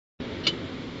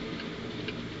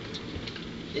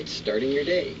It's starting your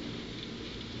day.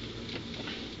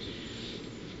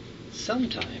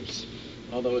 Sometimes,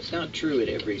 although it's not true at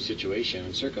every situation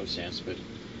and circumstance, but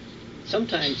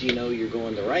sometimes you know you're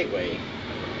going the right way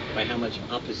by how much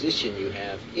opposition you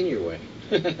have in your way.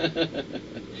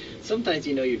 Sometimes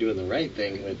you know you're doing the right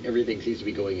thing when everything seems to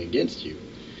be going against you.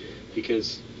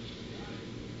 Because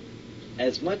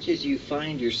as much as you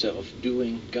find yourself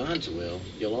doing God's will,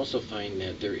 you'll also find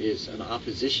that there is an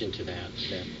opposition to that.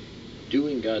 That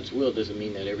doing God's will doesn't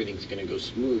mean that everything's going to go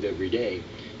smooth every day,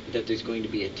 but that there's going to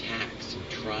be attacks and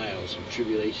trials and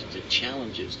tribulations and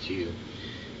challenges to you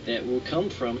that will come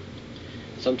from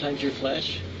sometimes your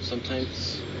flesh,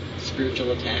 sometimes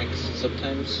spiritual attacks,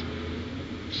 sometimes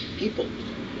people,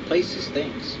 places,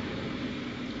 things.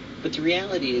 But the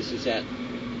reality is that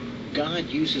God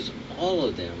uses all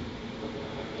of them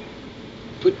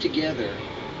put together,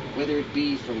 whether it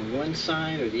be from one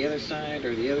side or the other side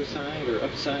or the other side or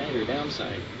upside or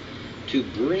downside, to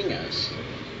bring us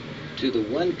to the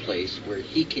one place where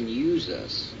He can use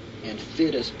us and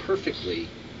fit us perfectly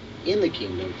in the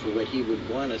kingdom for what He would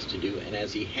want us to do, and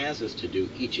as He has us to do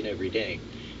each and every day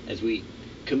as we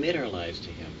commit our lives to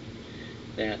Him.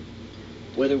 That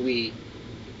whether we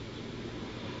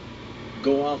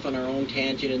go off on our own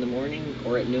tangent in the morning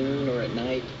or at noon or at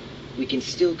night, we can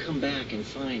still come back and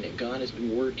find that God has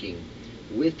been working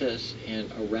with us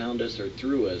and around us or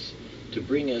through us to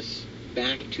bring us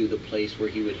back to the place where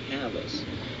He would have us.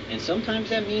 And sometimes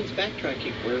that means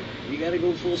backtracking, where you got to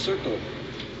go full circle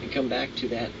and come back to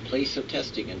that place of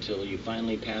testing until you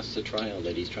finally pass the trial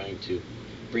that He's trying to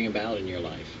bring about in your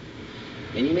life.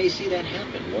 And you may see that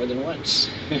happen more than once.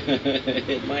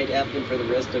 It might happen for the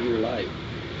rest of your life.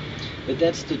 But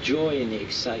that's the joy and the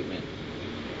excitement.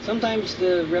 Sometimes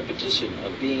the repetition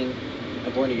of being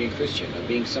a born-again Christian, of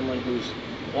being someone who's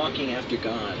walking after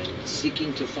God and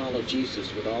seeking to follow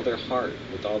Jesus with all their heart,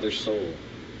 with all their soul,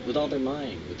 with all their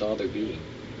mind, with all their being,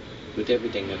 with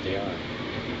everything that they are.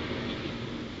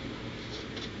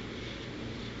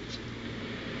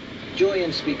 Joy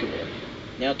unspeakable.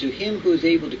 Now to Him who is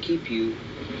able to keep you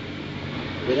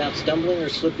without stumbling or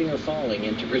slipping or falling,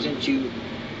 and to present you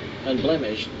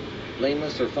unblemished,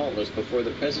 blameless or faultless before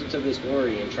the presence of His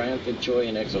glory in triumphant joy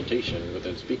and exultation with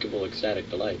unspeakable ecstatic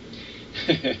delight.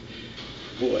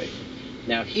 Boy.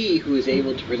 Now He who is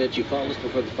able to present you faultless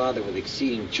before the Father with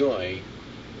exceeding joy,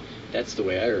 that's the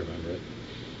way I remember it.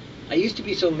 I used to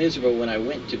be so miserable when I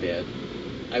went to bed,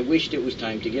 I wished it was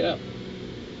time to get up.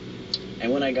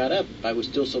 And when I got up, I was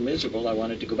still so miserable I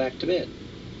wanted to go back to bed.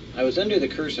 I was under the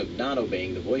curse of not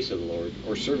obeying the voice of the Lord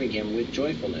or serving Him with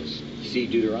joyfulness. See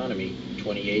Deuteronomy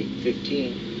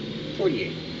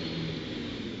 28:15-48.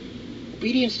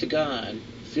 Obedience to God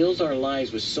fills our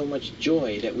lives with so much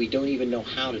joy that we don't even know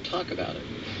how to talk about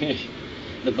it.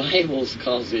 The Bible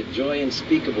calls it joy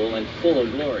unspeakable and full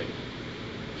of glory.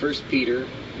 1 Peter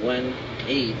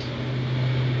 1:8.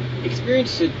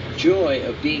 Experience the joy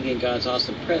of being in God's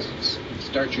awesome presence.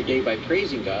 Start your day by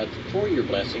praising God for your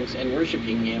blessings and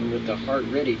worshiping Him with the heart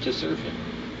ready to serve Him.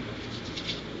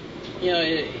 You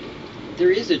know,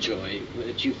 there is a joy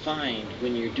that you find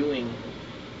when you're doing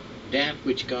that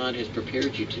which God has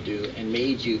prepared you to do and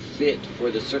made you fit for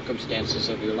the circumstances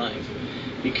of your life.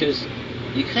 Because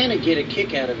you kind of get a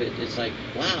kick out of it. It's like,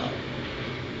 wow,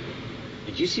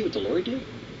 did you see what the Lord did?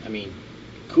 I mean,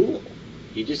 cool.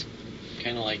 You just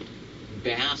kind of like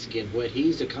bask in what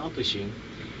He's accomplishing,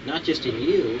 not just in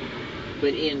you,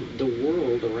 but in the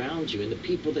world around you and the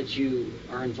people that you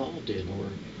are involved in, or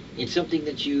in something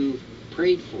that you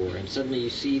prayed for and suddenly you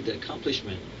see the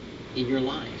accomplishment in your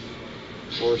life,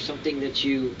 or something that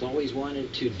you've always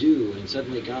wanted to do and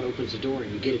suddenly God opens the door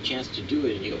and you get a chance to do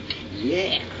it and you go,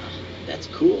 yeah, that's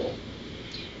cool.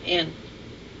 And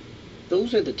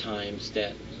those are the times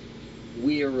that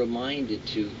we are reminded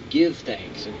to give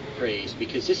thanks and praise,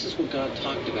 because this is what God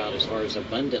talked about as far as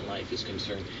abundant life is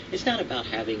concerned. It's not about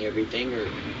having everything or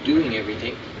doing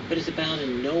everything, but it's about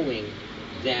knowing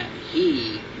that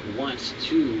He wants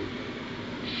to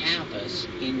have us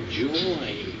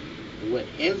enjoy what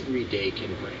every day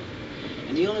can bring.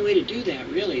 And the only way to do that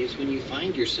really is when you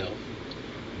find yourself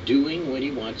doing what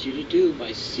He wants you to do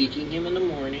by seeking Him in the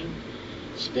morning,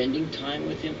 spending time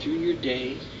with Him through your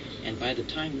day. And by the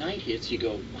time night hits, you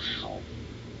go, wow,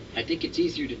 I think it's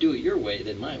easier to do it your way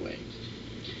than my way.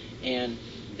 And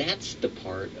that's the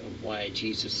part of why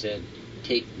Jesus said,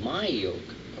 take my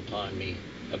yoke upon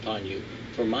you.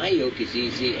 For my yoke is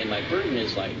easy and my burden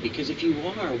is light. Because if you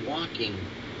are walking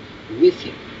with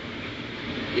Him,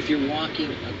 if you're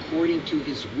walking according to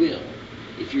His will,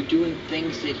 if you're doing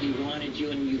things that He wanted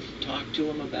you and you've talked to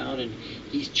Him about and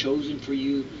He's chosen for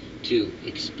you to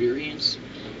experience,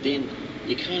 then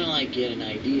you kind of like get an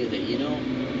idea that,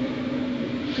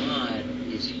 God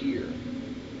is here.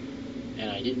 And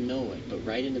I didn't know it, but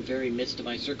right in the very midst of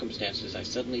my circumstances, I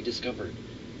suddenly discovered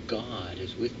God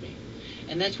is with me.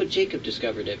 And that's what Jacob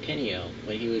discovered at Peniel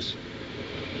when he was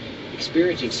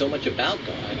experiencing so much about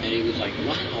God that he was like,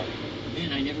 wow,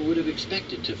 man, I never would have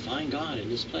expected to find God in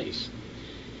this place.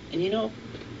 And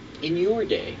in your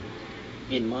day,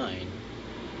 in mine,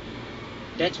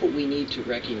 that's what we need to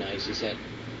recognize, is that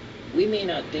we may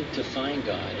not think to find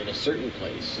God in a certain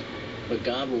place, but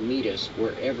God will meet us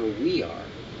wherever we are.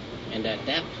 And at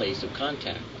that place of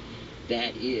contact,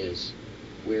 that is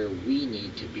where we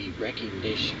need to be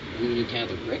recognition. We need to have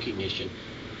the recognition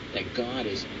that God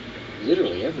is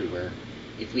literally everywhere.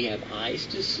 If we have eyes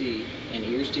to see and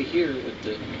ears to hear what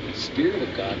the Spirit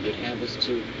of God would have us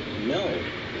to know,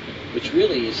 which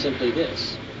really is simply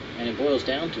this, and it boils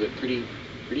down to it pretty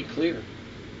clear.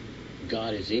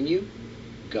 God is in you,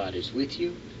 God is with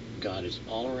you, God is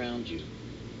all around you.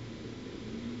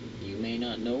 You may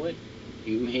not know it,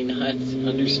 you may not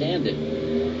understand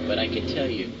it, but I can tell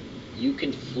you, you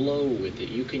can flow with it.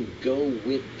 You can go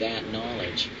with that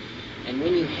knowledge. And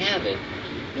when you have it,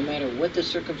 no matter what the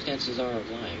circumstances are of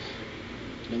life,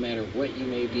 no matter what you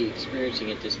may be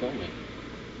experiencing at this moment,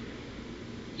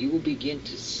 you will begin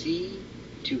to see,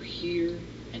 to hear,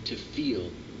 and to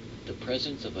feel the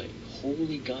presence of a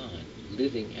holy God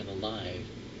living and alive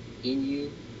in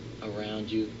you,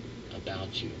 around you,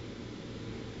 about you.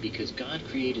 Because God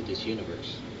created this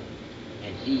universe,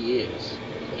 and He is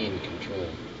in control.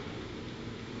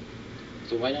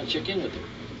 So why not check in with Him?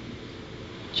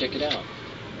 Check it out.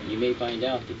 You may find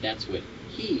out that that's what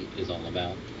He is all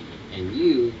about, and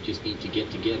you just need to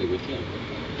get together with Him.